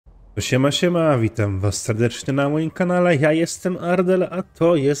Siema, siema, witam was serdecznie na moim kanale, ja jestem Ardel, a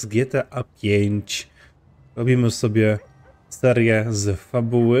to jest GTA 5. Robimy sobie serię z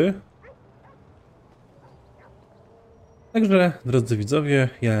fabuły. Także, drodzy widzowie,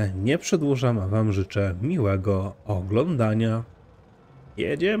 ja nie przedłużam, a wam życzę miłego oglądania.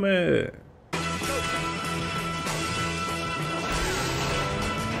 Jedziemy!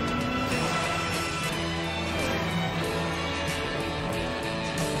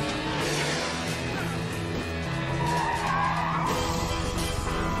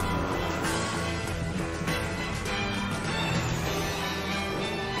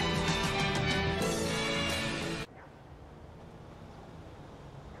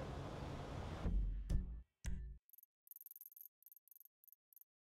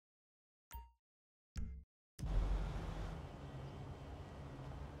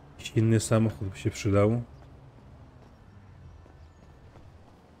 Jakiś inny samochód by się przydał.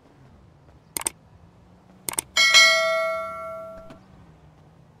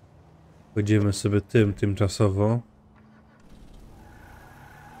 Pojedziemy sobie tym tymczasowo.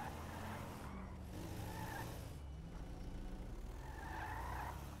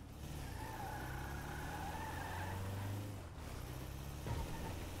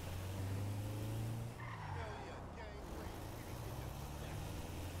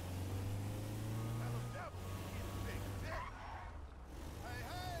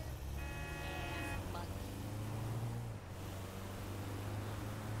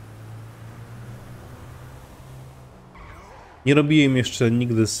 Nie robiłem jeszcze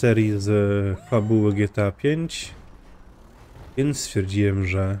nigdy serii z fabuły GTA 5, więc stwierdziłem,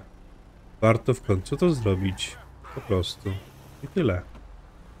 że warto w końcu to zrobić. Po prostu. I tyle.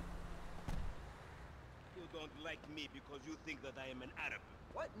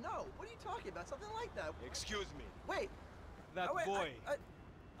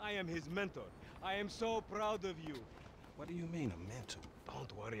 I am his mentor. I am so proud of you. What do you mean, a mentor?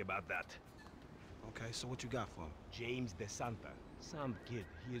 Don't worry about that. Okay, so what you got for him? James De Santa. Some kid.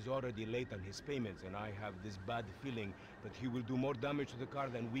 He is already late on his payments, and I have this bad feeling that he will do more damage to the car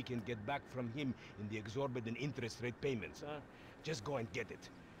than we can get back from him in the exorbitant interest rate payments, huh? Just go and get it.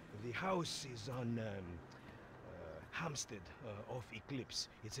 The house is on Hampstead off Eclipse.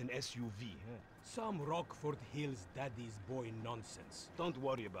 It's an SUV. Huh? Some Rockford Hills daddy's boy nonsense. Don't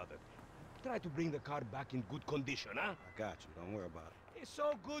worry about it. Try to bring the car back in good condition, huh? I got you. Don't worry about it. It's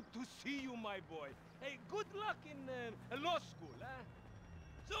so good to see you, my boy. Hey, good luck in law school, huh?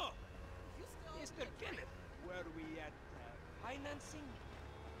 So, Mr. Kenneth, were we at financing?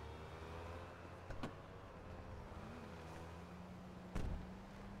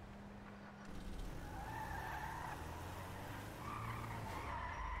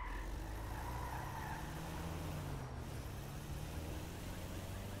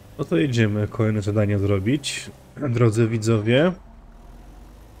 No to jedziemy kolejne zadanie zrobić, drodzy widzowie.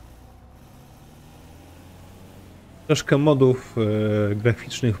 Troszkę modów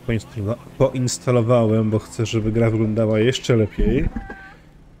graficznych poinstalowałem, bo chcę, żeby gra wyglądała jeszcze lepiej.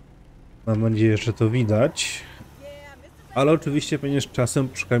 Mam nadzieję, że to widać. Ale oczywiście pewnie z czasem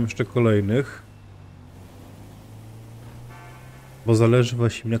poszukam jeszcze kolejnych. Bo zależy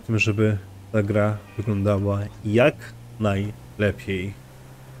właśnie na tym, żeby ta gra wyglądała jak najlepiej.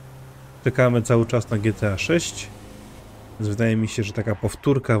 Czekamy cały czas na GTA 6. Więc wydaje mi się, że taka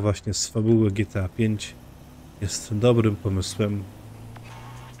powtórka właśnie z fabuły GTA 5 jest dobrym pomysłem.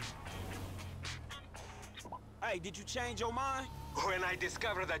 Hey, did you change your mind? When I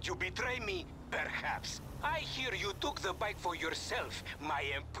discovered that you betray me, perhaps. I hear you took the bike for yourself, my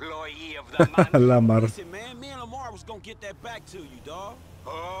employee of the month. Lamar. Listen, man, me and Lamar was gonna get that back to you, dawg.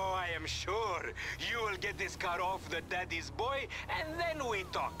 Oh, I am sure. You will get this car off the daddy's boy, and then we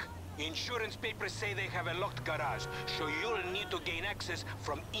talk. Insurance papers say they have a locked garage, so you'll need to gain access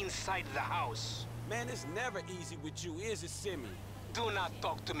from inside the house. Man, it's never easy with you, is it, Simi? Do not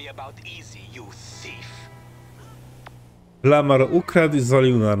talk to me about easy, you thief. Lamar ukradł i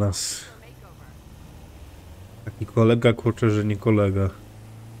zwalił na nas. Taki kolega, kurczę, że nie kolega.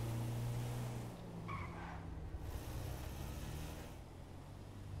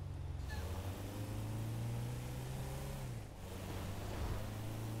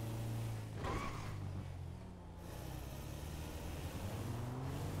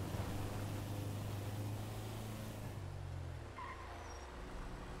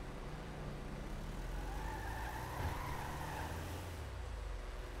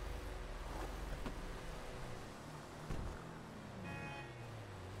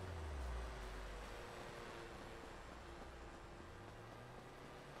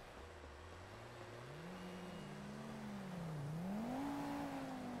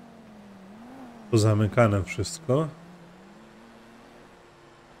 Pozamykane wszystko.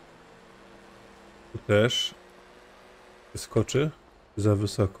 Tu też. Wyskoczy za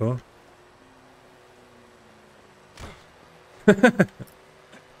wysoko.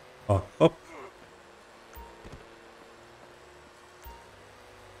 O, hop.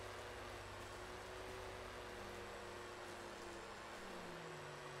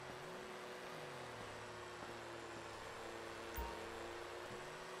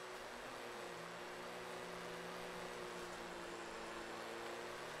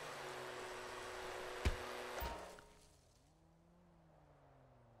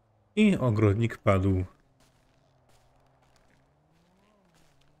 I ogrodnik padł.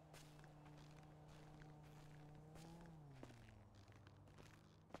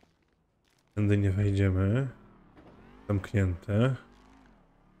 Tędy nie wejdziemy. Zamknięte.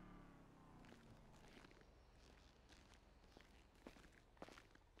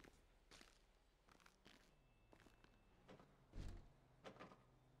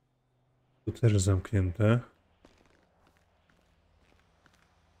 Tu też zamknięte.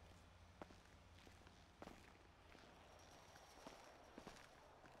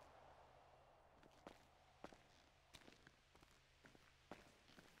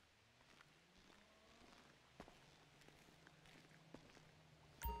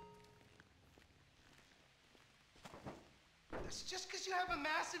 It's just because you have a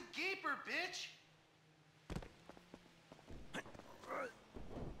massive gaper, bitch.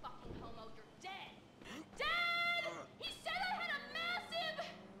 Fucking homo, you're dead. Dad! He said I had a massive...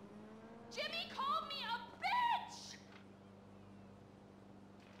 Jimmy called me a bitch!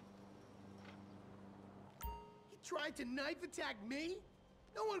 He tried to knife attack me?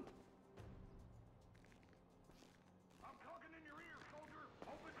 No one...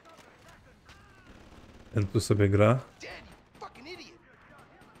 Ten tu sobie gra. Dead, you fucking idiot.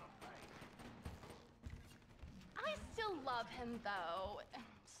 I still love him, though.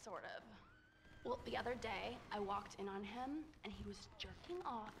 Sort of. Well, the other day, I walked in on him, and he was jerking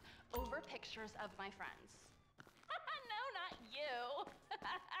off over pictures of my friends. No, not you.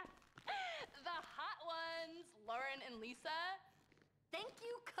 The hot ones, Lauren and Lisa. Thank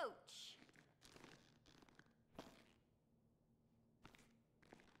you, Coach.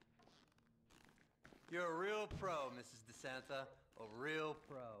 You're a real pro, Mrs. DeSanta. A real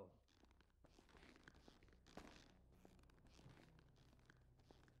pro.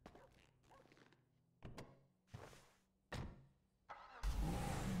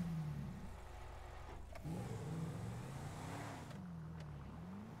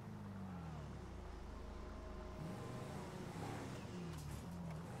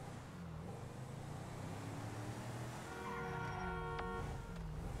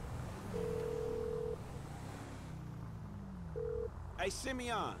 Hey,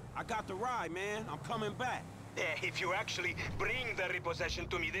 Simeon, I got the ride, man. I'm coming back. If you actually bring the repossession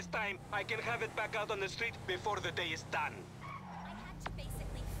to me this time, I can have it back out on the street before the day is done. I had to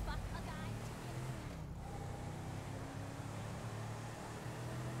basically fuck a guy to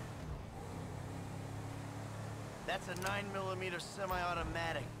That's a 9mm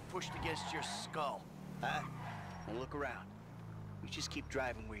semi-automatic pushed against your skull. Huh? Well, look around. You just keep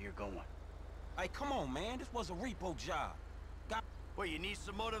driving where you're going. Hey, come on, man. This was a repo job. Well, you need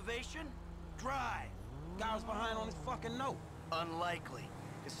some motivation? Drive. Guy was behind on his fucking note. Unlikely,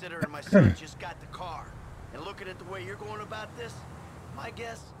 considering my son just got the car. And looking at the way you're going about this, my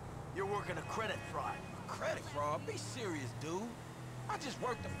guess, you're working a credit fraud. Credit fraud? Be serious, dude. I just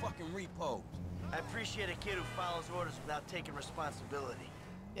worked the fucking repos. I appreciate a kid who follows orders without taking responsibility.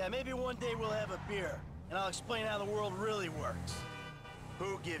 Yeah, maybe one day we'll have a beer, and I'll explain how the world really works.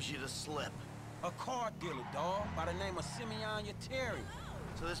 Who gives you the slip? A car dealer, dawg, by the name of Simeon Yeteri.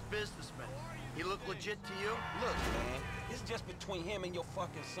 So this businessman, he look legit to you? Look, man, it's just between him and your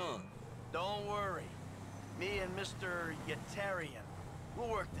fucking son. Don't worry. Me and Mr. Yetarian, we'll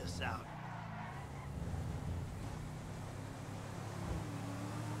work this out.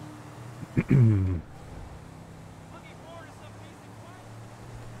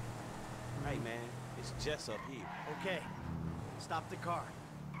 Hey, man, it's just up here. Okay, stop the car.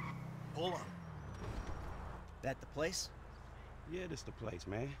 Pull up. That the place? Yeah, this the place,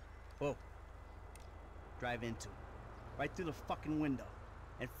 man. Whoa. Drive into it. Right through the fucking window.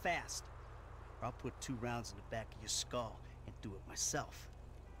 And fast. Or I'll put 2 rounds in the back of your skull and do it myself.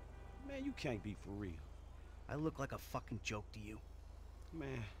 Man, you can't be for real. I look like a fucking joke to you.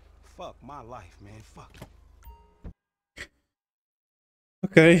 Man, fuck my life, man. Fuck it.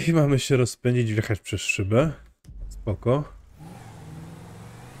 Okej, mamy się rozpędzić, wjechać przez szybę. Spoko.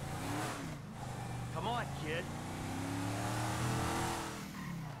 Come on, kid.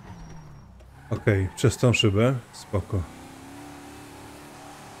 Okej, przez tą szybę. Spoko.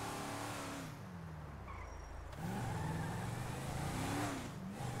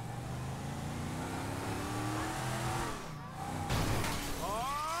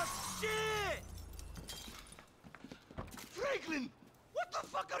 Oh, shit! Franklin! What the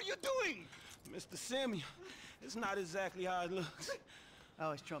fuck are you doing? Mr. Samuel, it's not exactly how it looks. I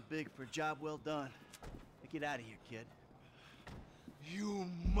always trump big for a job well done. Now get out of here, kid. You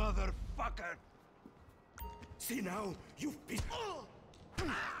motherfucker! See now, you piece.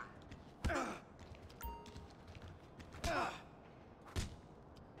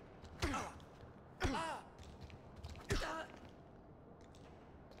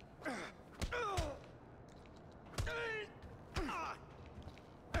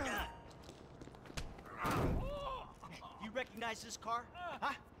 You recognize this car?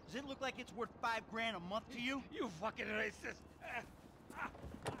 Huh? Does it look like it's worth $5 grand a month to you? You fucking racist!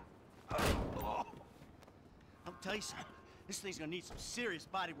 I'll tell you something. This thing's gonna need some serious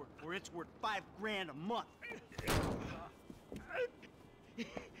body work before it's worth $5 grand a month.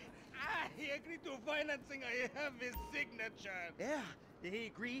 He agreed to financing. I have his signature. Yeah, did he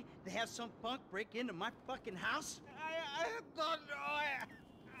agree to have some punk break into my fucking house? I don't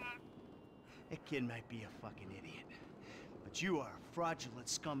know. That kid might be a fucking idiot, but you are a fraudulent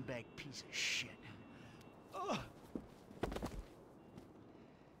scumbag piece of shit. Ugh.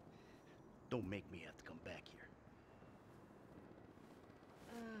 Don't make me have to come back here.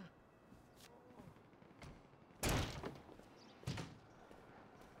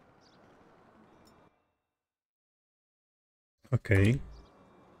 Okej.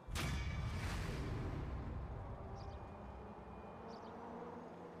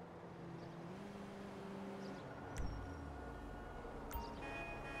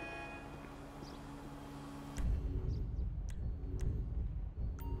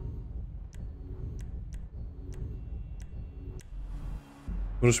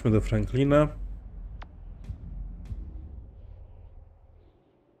 Wróćmy do Franklina.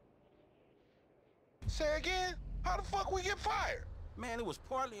 Say again? How the fuck we get fired? Man, it was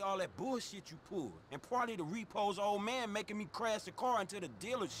partly all that bullshit you pulled, and partly the repo's old man making me crash the car into the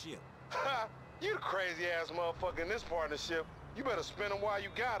dealership. Ha! You the crazy ass motherfucker in this partnership. You better spin them while you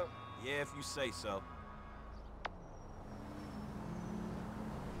got them. Yeah, if you say so.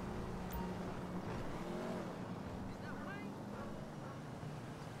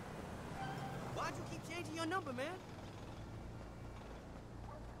 Why'd you keep changing your number, man?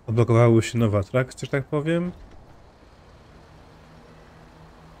 Odblokowały się nowe atrakcje, że tak powiem.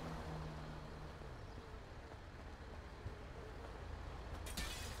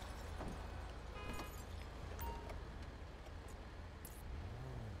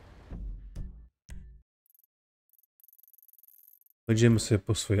 Będziemy sobie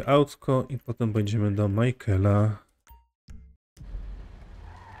po swoje autko i potem będziemy do Michaela.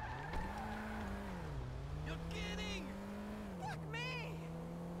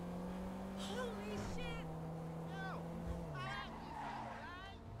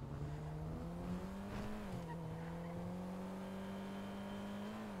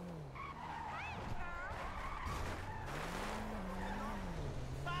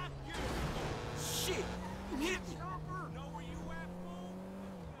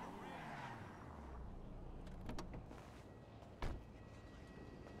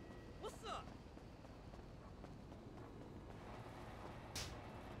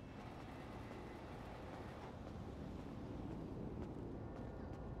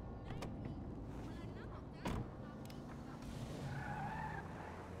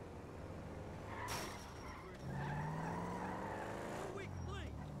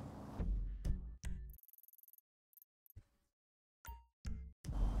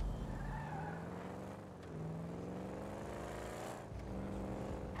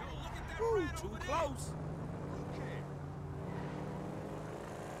 Ooh, too close.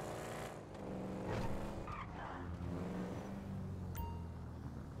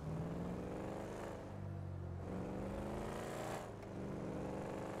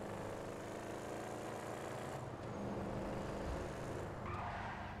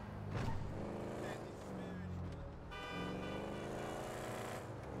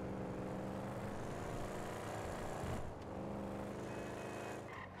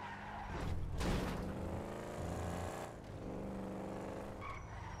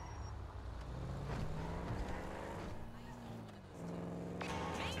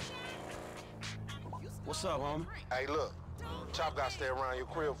 What's up, homie? Hey, look. Chop got to stay around your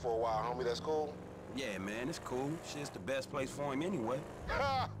crib for a while, homie. That's cool? Yeah, man, it's cool. Shit's the best place for him anyway.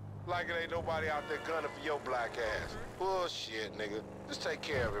 Ha! Like it ain't nobody out there gunning for your black ass. Bullshit, nigga. Just take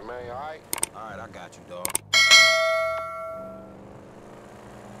care of it, man, all right? All right, I got you, dog.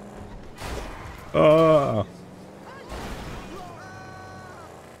 O!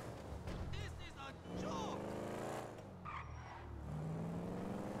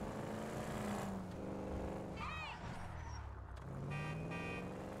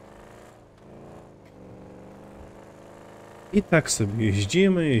 I tak sobie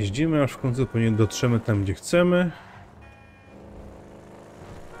jeździmy, aż w końcu pewnie dotrzemy tam, gdzie chcemy.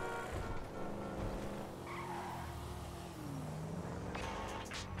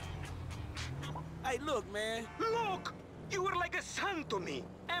 Hey, look, man. Look! You were like a son to me.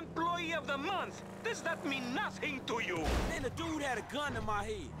 Employee of the month. Does that mean nothing to you? Man, the dude had a gun to my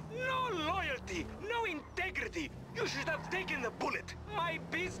head. No loyalty, no integrity. You should have taken the bullet. My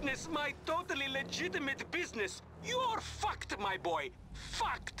business, my totally legitimate business. You're fucked, my boy.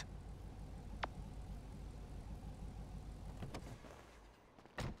 Fucked.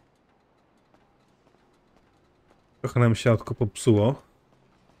 Trochę nam się autko popsuło.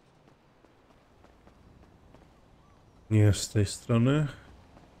 Nie z tej strony.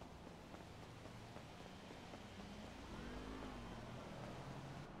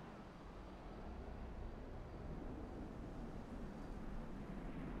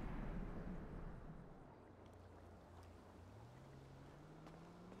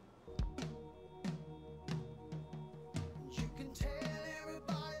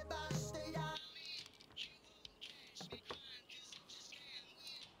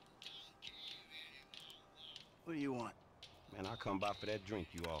 What do you want? Man, I come by for that drink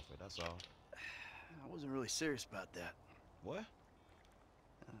you offered, that's all. I wasn't really serious about that. What?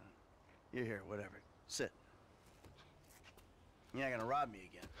 You're here, whatever. Sit. You're not gonna rob me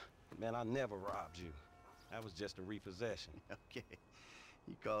again. Man, I never robbed you. That was just a repossession. Okay.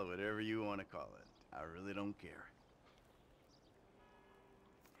 You call it whatever you want to call it. I really don't care.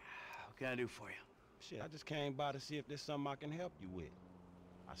 What can I do for you? Shit, I just came by to see if there's something I can help you with.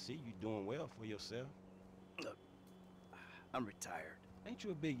 I see you doing well for yourself. Look, I'm retired. Ain't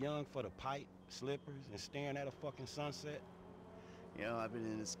you a bit young for the pipe, slippers, and staring at a fucking sunset? You know, I've been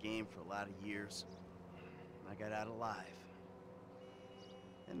in this game for a lot of years. I got out alive.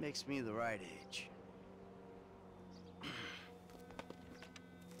 That makes me the right age.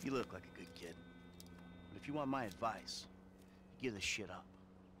 You look like a good kid. But if you want my advice, you give this shit up.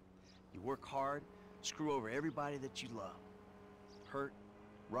 You work hard, screw over everybody that you love. Hurt,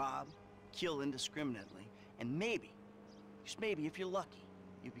 rob, kill indiscriminately, and maybe, just maybe if you're lucky,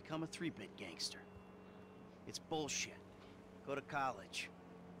 you become a 3-bit gangster. It's bullshit. Go to college.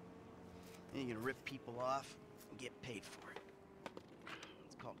 Then you're gonna rip people off and get paid for it.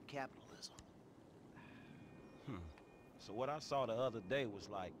 It's called capitalism. So what I saw the other day was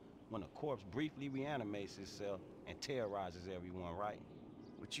like when a corpse briefly reanimates itself and terrorizes everyone, right?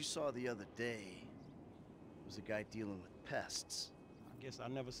 What you saw the other day was a guy dealing with pests. I guess I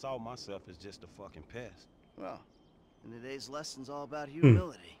never saw myself as just a fucking pest. Well, and today's lesson's all about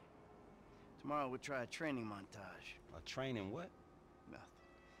humility. Tomorrow we'll try a training montage. A training what? Nothing.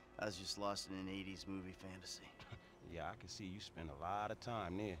 I was just lost in an 80s movie fantasy. Yeah, I can see you spend a lot of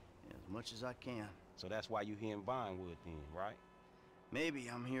time there. Yeah, as much as I can. So that's why you here in Vinewood then, right? Maybe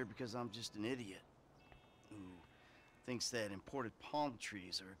I'm here because I'm just an idiot who thinks that imported palm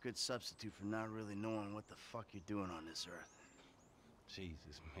trees are a good substitute for not really knowing what the fuck you're doing on this earth.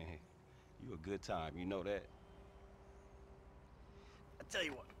 Jesus, man. You a good time, you know that? I tell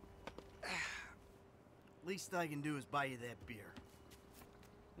you what. Least I can do is buy you that beer.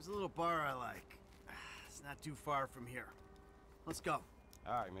 There's a little bar I like. It's not too far from here. Let's go.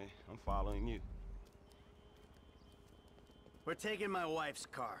 All right, man. I'm following you. We're taking my wife's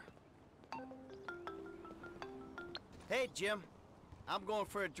car. Hey, Jim. I'm going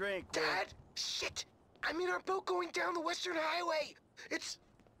for a drink. Dad! Shit! I'm in our boat going down the Western Highway! It's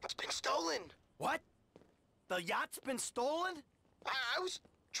been stolen! What? The yacht's been stolen? I was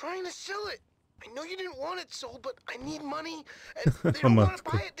trying to sell it. I know you didn't want it sold, but I need money, and they don't want to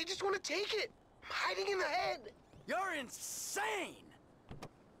buy it. They just want to take it. I'm hiding in the head. You're insane!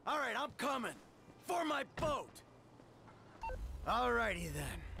 All right, I'm coming. For my boat. Alrighty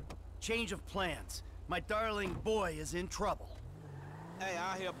then. Change of plans. My darling boy is in trouble. Hey,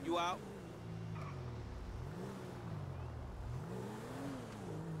 I'll help you out.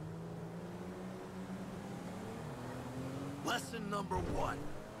 Lesson number 1.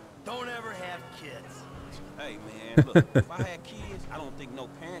 Don't ever have kids. Hey, man, look, if I had kids, I don't think no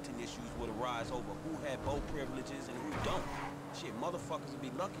parenting issues would arise over who had both privileges and who don't. Shit, motherfuckers would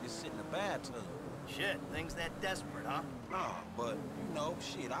be lucky to sit in a bathtub. Shit, things that desperate, huh? Nah, but, you know,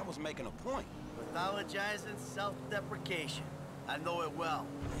 shit, I was making a point. Pathologizing self-deprecation. I know it well.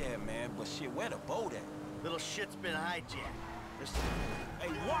 Yeah, man, but shit, where the boat at? Little shit's been hijacked. Hey,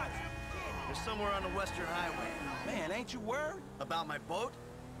 what? They're somewhere on the Western Highway. Man, ain't you worried? About my boat?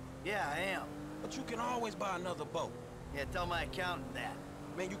 Yeah, I am. But you can always buy another boat. Yeah, tell my accountant that.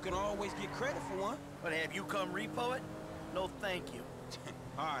 Man, you can always get credit for one. But have you come repo it? No, thank you.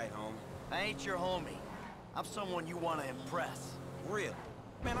 All right, homie. I ain't your homie. I'm someone you want to impress. Real.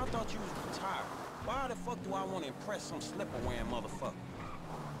 Man, I thought you was retired. Why the fuck do I want to impress some slipper-wearing motherfucker?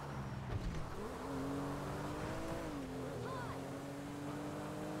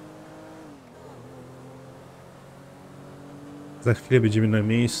 Za chwilę będziemy na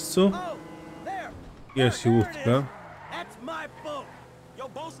miejscu. Jest i łódka. That's my boat. Your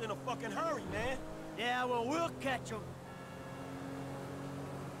boat's in a fucking hurry, man. Yeah, well, we'll catch him.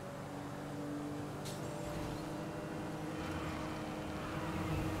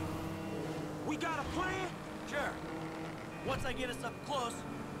 We got a plan? Sure. Once I get us up close,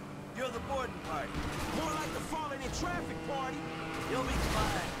 you're the boarding party. More like the falling in traffic party. You'll be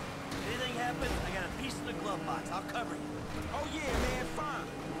fine. Anything happens, I got a piece in the glove box. I'll cover you. Oh yeah, man, fine.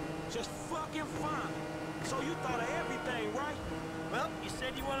 Just fucking fine. So you thought of everything, right? Well, you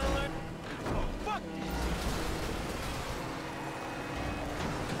said you want to learn. Oh, fuck this.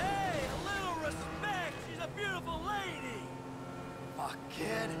 Hey, a little respect. She's a beautiful lady. Fuck,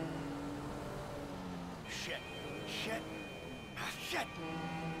 kid. Shit. Shit. Ah, shit.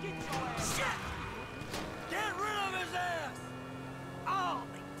 Get your ass. Shit! Get rid of his ass! Oh,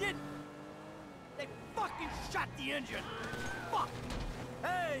 they didn't. They fucking shot the engine. Fuck.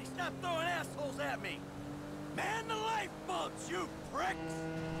 Hey, stop throwing assholes at me. Man the lifeboats, you pricks!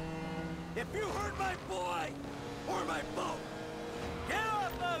 If you hurt my boy, or my boat, get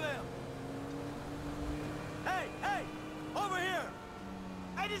off of him! Hey, hey, over here!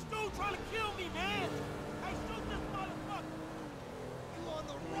 Hey, this dude trying to kill me, man! Hey, shoot this motherfucker! You on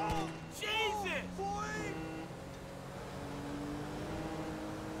the road? Jesus! Boy!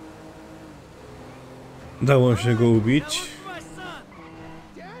 Udało się go ubić.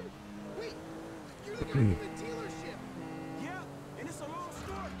 Dad? Wait, you're the guy from the dealership. Yeah, and it's a long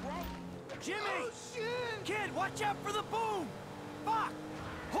story, bro. Jimmy! Oh, shit! Kid, watch out for the boom! Fuck!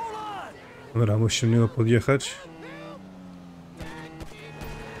 Hold on! Dobra, musimy niego podjechać.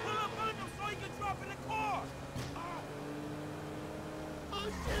 Pull up on him so he can drop in the car! Oh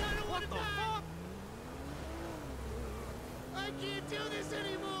shit, I don't want to die! I can't do this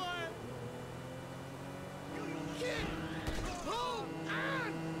anymore! Kid! Hold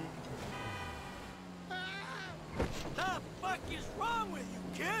on! The fuck is wrong with you,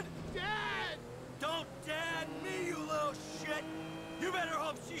 kid? Dad! Don't dad me, you little shit! You better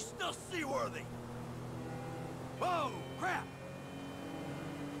hope she's still seaworthy! Whoa, crap!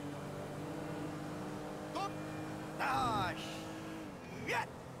 Oh. Ah, shit!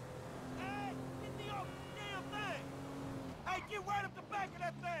 Hey, get the old damn thing! Hey, get right up the back of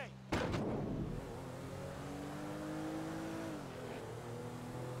that thing!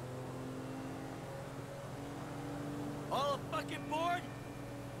 All fucking board?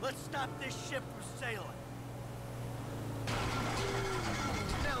 Let's stop this ship from sailing.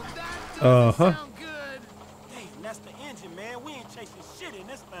 Now that doesn't sound good! Damn, that's the engine, man. We ain't chasing shit in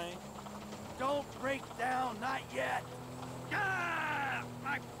this thing. Don't break down, not yet. Ah,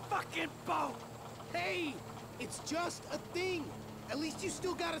 my fucking boat! Hey! It's just a thing! At least you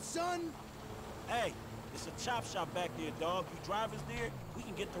still got a son! Hey, it's a chop shop back there, dog. You drive us there, we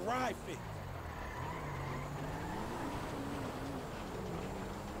can get the ride fixed.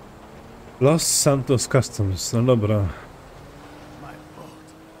 Los Santos Customs, no dobra. My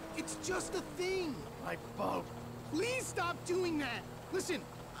boat. It's just a thing! My boat. Please stop doing that! Listen,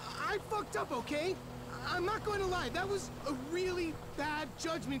 I fucked up, okay? I'm not going to lie, that was a really bad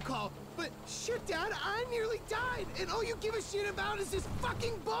judgment call. But shit, Dad, I nearly died, and all you give a shit about is this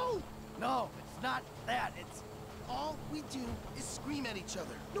fucking boat! No, it's not that. It's All we do is scream at each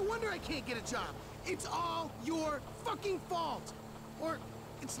other. No wonder I can't get a job. It's all your fucking fault! Or,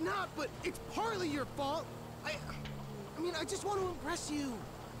 it's not, but it's partly your fault. I mean, I just want to impress you.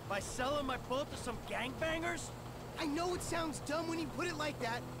 by selling my boat to some gangbangers. I know it sounds dumb when you put it like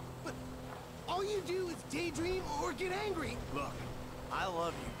that, but all you do is daydream or get angry. Look, I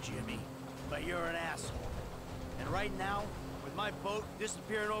love you, Jimmy, but you're an asshole. And right now, with my boat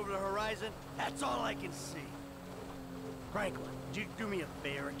disappearing over the horizon, that's all I can see. Franklin, would you do me a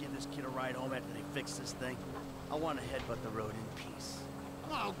favor and give this kid a ride home after they fix this thing? I want to headbutt the road in peace.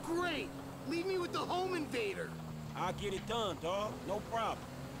 Oh, great! Leave me with the home invader. I'll get it done, dog. No problem.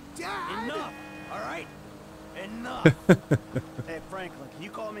 Dad! Enough, all right? Enough. Hey, Franklin, can you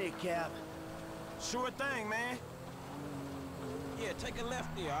call me a cab? Sure thing, man. Yeah, take a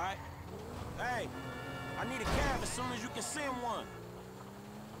left there, all right? Hey, I need a cab as soon as you can send one.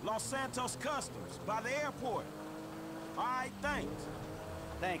 Los Santos Customs, by the airport. All right, thanks.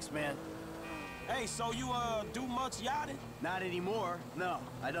 Thanks, man. Hey, so you, do much yachting? Not anymore. No,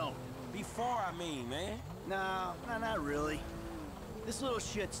 I don't. Before, I mean, man. No, not really. This little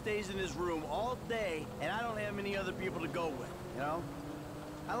shit stays in his room all day, and I don't have many other people to go with, you know?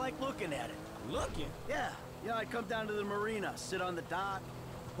 I like looking at it. Looking? Yeah. You know, I come down to the marina, sit on the dock,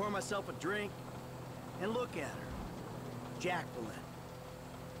 pour myself a drink, and look at her. Jacqueline.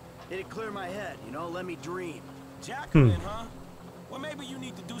 It'd clear my head, you know, let me dream. Jacqueline, huh? Well, maybe you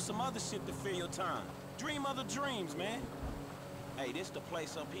need to do some other shit to fill your time. Dream other dreams, man. Hey, this the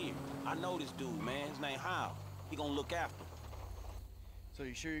place up here. I know this dude, man. His name Hal. He gonna look after him. So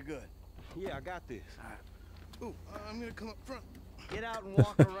you sure you're good? Yeah, I got this. All right. Ooh, I'm gonna come up front. Get out and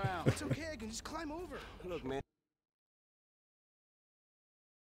walk around. It's okay, I can just climb over. Look, man.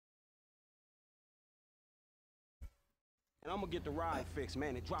 And I'm gonna get the ride fixed,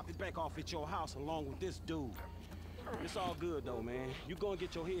 man, and drop it back off at your house along with this dude. It's all good, though, man. You go and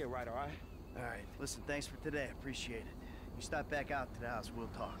get your head right, all right? All right. Listen, thanks for today. I appreciate it. You stop back out to the house, we'll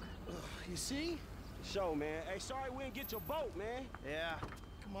talk. You see? Show, man. Hey, sorry we didn't get your boat, man. Yeah.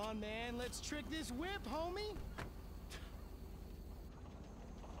 Come on, man, let's trick this whip, homie.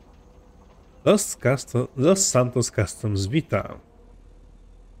 Los Santos Customs wita.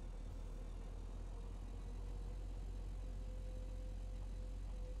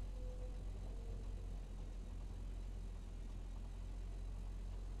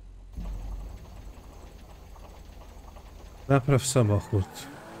 Napraw samochód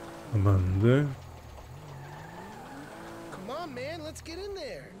Amandy. Come on, man, let's get in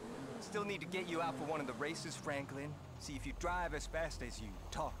there. Still need to get you out for one of the races, Franklin. See if you drive as fast as you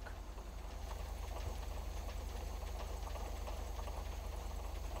talk.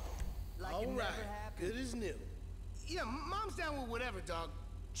 Like All it never right, happened. good as new. Yeah, Mom's down with whatever, dog.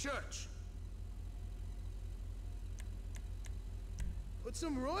 Church. Put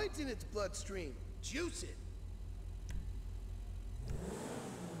some roids in its bloodstream. Juice it.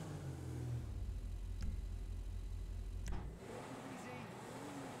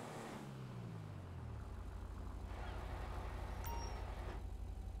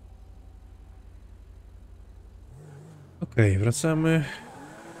 Okej, wracamy.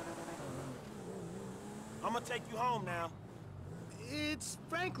 I'm gonna take you home now. It's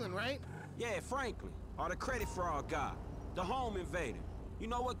Franklin, right? Yeah, Franklin, or the credit fraud guy, the home invader. You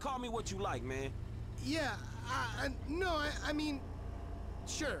know what? Call me what you like, man. Yeah, no, I mean,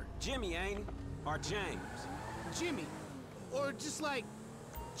 sure, Jimmy, ain't he? Or James? Jimmy. Or just like,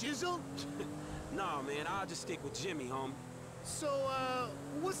 Jizzle? Nah, man, I'll just stick with Jimmy, homie. So,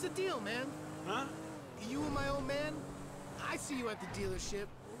 what's the deal, man? Huh? You and my old man? I see you at the dealership,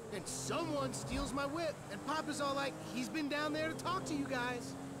 and someone steals my whip, and Papa's all like, he's been down there to talk to you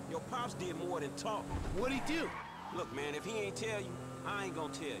guys. Your pops did more than talk. What'd he do? Look, man, if he ain't tell you, I ain't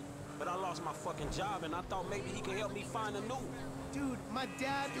gonna tell you. But I lost my fucking job, and I thought maybe he could help me find a new one. Dude, my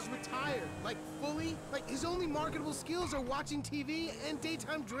dad is retired, like fully. Like his only marketable skills are watching TV and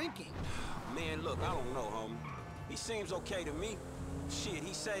daytime drinking. Man, look, I don't know, homie. He seems okay to me. Shit,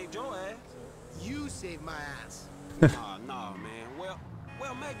 he saved your ass. You saved my ass. Nah, man.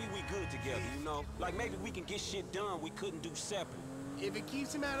 Well, maybe we good together, you know? Like, maybe we can get shit done we couldn't do separate. If it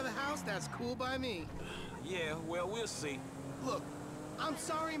keeps him out of the house, that's cool by me. Yeah, well, we'll see. Look, I'm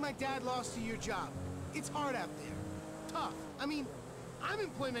sorry my dad lost you your job. It's hard out there. Tough. I mean, I'm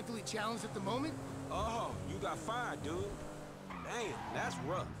employmentally challenged at the moment. Oh, you got fired, dude. Damn, that's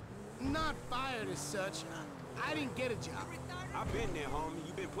rough. Not fired as such. I didn't get a job. I've been there, homie.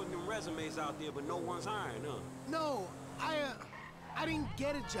 You've been putting them resumes out there, but no one's hiring, huh? No, I didn't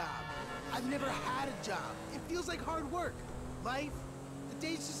get a job. I've never had a job. It feels like hard work. Life, the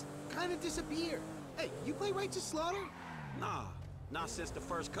days just kind of disappear. Hey, you play Righteous Slaughter? Nah, not since the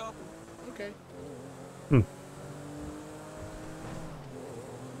first couple. Okay.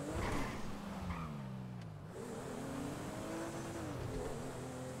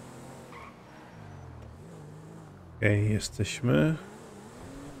 Okej, jesteśmy.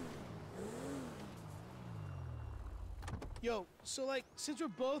 Yo, so like, since we're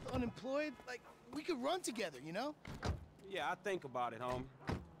both unemployed, like, we could run together, you know? Yeah, I think about it, homie.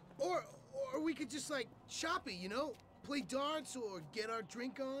 Or we could just like shop it, you know? Play darts or get our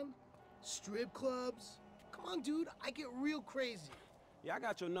drink on. Strip clubs. Come on, dude, I get real crazy. Yeah, I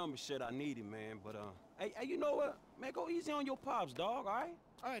got your number, shit. I need it, man. But hey, you know what? Man, go easy on your pops, dog. All right?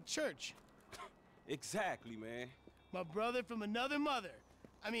 All right, church. Exactly, man. My brother from another mother.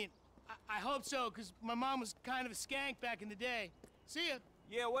 I mean, I hope so, because my mom was kind of a skank back in the day. See ya.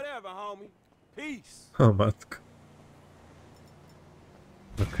 Yeah, whatever, homie. Peace. O matko.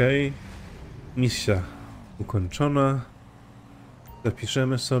 Okej. Misja ukończona.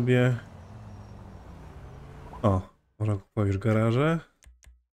 Zapiszemy sobie. O, można kupować garaże.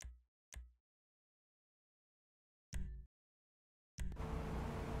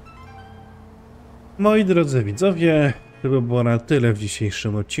 Moi drodzy widzowie, to by było na tyle w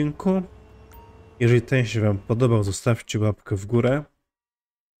dzisiejszym odcinku. Jeżeli ten się wam podobał, zostawcie łapkę w górę.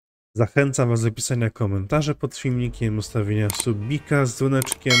 Zachęcam was do pisania komentarzy pod filmikiem, ustawienia subika z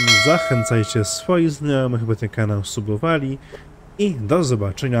dzwoneczkiem. Zachęcajcie swoich znajomych, by ten kanał subowali. I do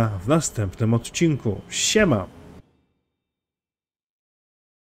zobaczenia w następnym odcinku. Siema!